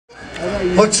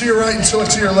Look to your right and look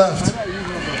to your left.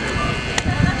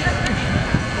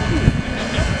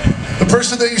 The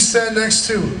person that you stand next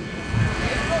to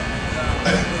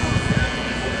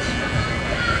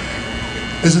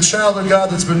is a child of God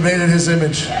that's been made in His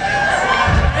image.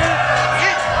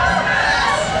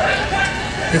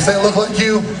 If they look like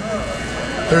you,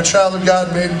 they're a child of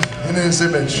God made in His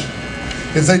image.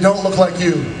 If they don't look like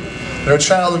you, they're a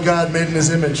child of God made in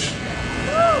His image.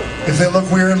 If they look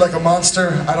weird like a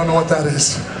monster, I don't know what that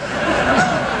is.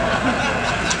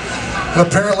 And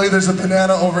apparently there's a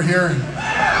banana over here.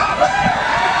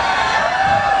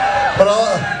 But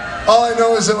all I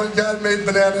know is that when God made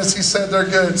bananas, He said they're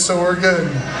good, so we're good.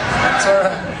 It's all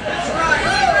right.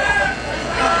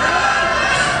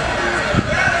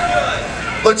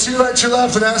 Look to your right, to your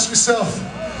left, and ask yourself,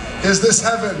 is this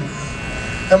heaven?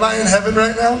 Am I in heaven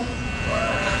right now?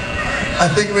 I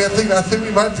think we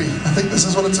might be. I think this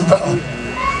is what it's about.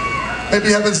 Maybe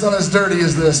heaven's not as dirty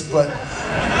as this, but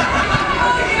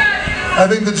I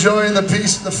think the joy and the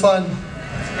peace and the fun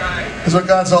is what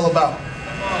God's all about.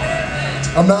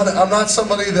 I'm not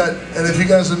somebody that, and if you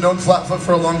guys have known Flatfoot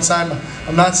for a long time,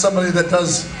 I'm not somebody that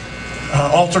does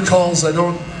altar calls. I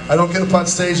don't get up on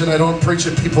stage and I don't preach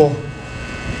at people.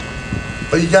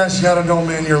 But you guys, you gotta know,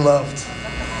 man, you're loved.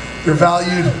 You're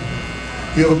valued.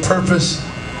 You have a purpose.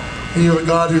 And you have a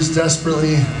God who's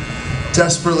desperately,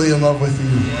 desperately in love with you.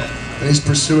 And He's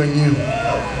pursuing you.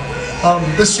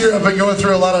 This year I've been going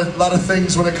through a lot of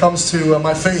things when it comes to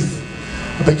my faith.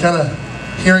 I've been kind of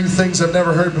hearing things I've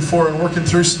never heard before and working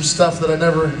through some stuff that I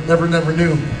never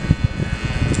knew.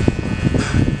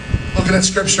 Looking at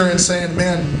Scripture and saying,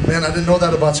 man, I didn't know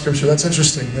that about Scripture. That's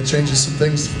interesting. That changes some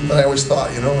things that I always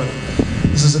thought, you know. And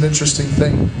this is an interesting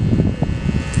thing.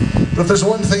 But if there's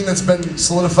one thing that's been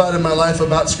solidified in my life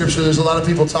about Scripture, there's a lot of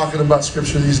people talking about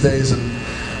Scripture these days and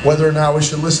whether or not we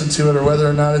should listen to it or whether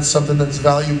or not it's something that's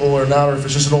valuable or not, or if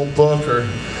it's just an old book or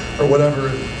whatever.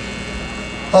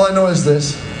 All I know is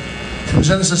this. From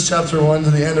Genesis chapter 1 to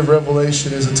the end of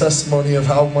Revelation is a testimony of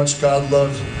how much God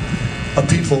loved a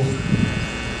people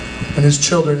and His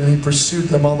children, and He pursued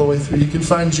them all the way through. You can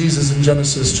find Jesus in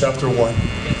Genesis chapter 1.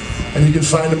 And you can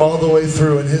find Him all the way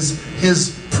through, and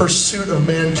His pursuit of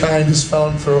mankind is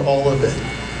found through all of it.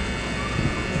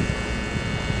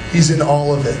 He's in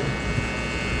all of it.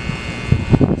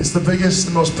 It's the biggest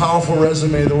and most powerful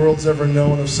resume the world's ever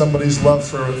known of somebody's love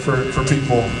for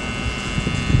people.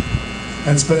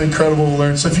 And it's been incredible to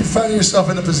learn. So if you find yourself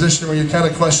in a position where you're kind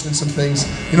of questioning some things,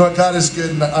 you know what, God is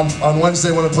good. And on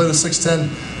Wednesday when I played the 610,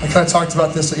 I kind of talked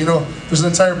about this. That, you know, there's an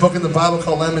entire book in the Bible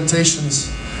called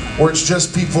Lamentations, where it's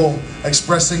just people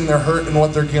expressing their hurt and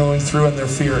what they're going through and their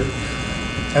fear.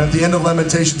 And at the end of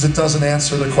Lamentations, it doesn't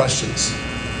answer the questions.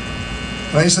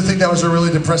 And I used to think that was a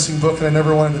really depressing book and I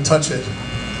never wanted to touch it.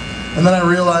 And then I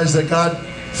realized that God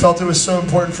felt it was so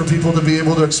important for people to be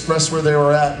able to express where they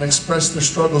were at and express their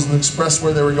struggles and express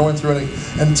where they were going through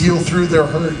and deal through their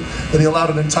hurt, that He allowed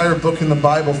an entire book in the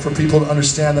Bible for people to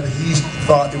understand that He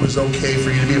thought it was okay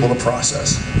for you to be able to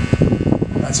process.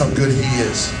 That's how good He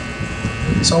is.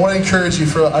 So I want to encourage you,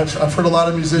 I've heard a lot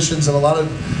of musicians, and a lot of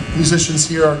musicians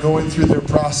here are going through their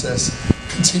process.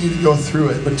 Continue to go through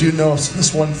it, but do know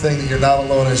this one thing, that you're not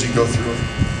alone as you go through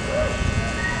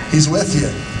it. He's with you.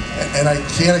 And I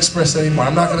can't express it anymore.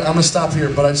 I'm gonna stop here,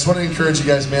 but I just want to encourage you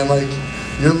guys, man, like,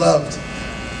 you're loved.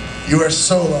 You are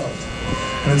so loved.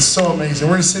 And it's so amazing.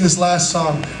 We're gonna sing this last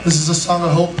song. This is a song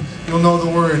I hope you'll know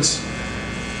the words.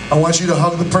 I want you to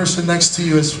hug the person next to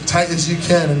you as tight as you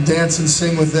can and dance and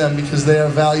sing with them, because they are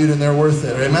valued and they're worth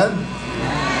it. Amen?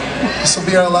 This will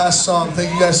be our last song.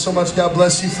 Thank you guys so much. God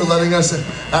bless you for letting us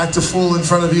act a fool in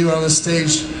front of you on the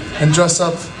stage and dress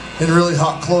up in really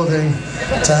hot clothing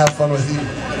to have fun with you.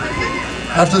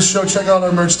 After the show, check out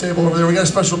our merch table over there. We got a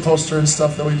special poster and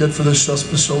stuff that we did for this show,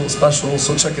 special,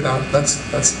 so check it out. That's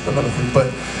another thing, but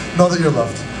know that you're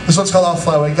loved. This one's called I'll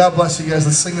Fly Away. God bless you guys.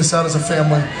 Let's sing this out as a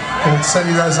family, and we'll send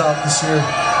you guys out this year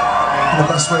in the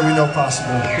best way we know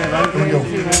possible. Here we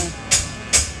go.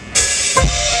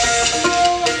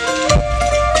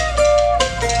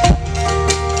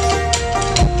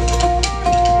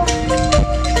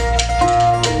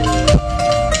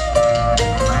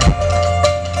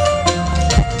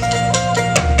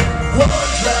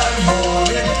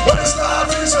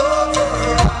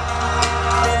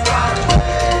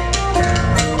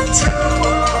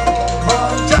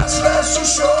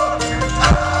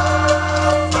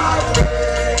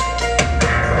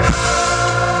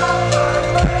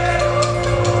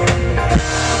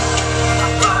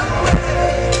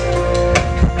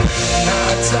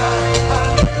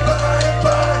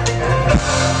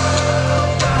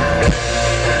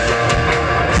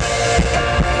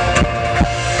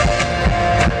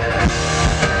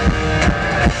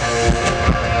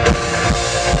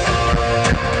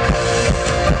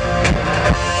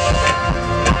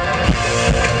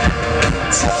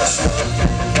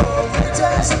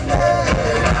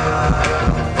 side.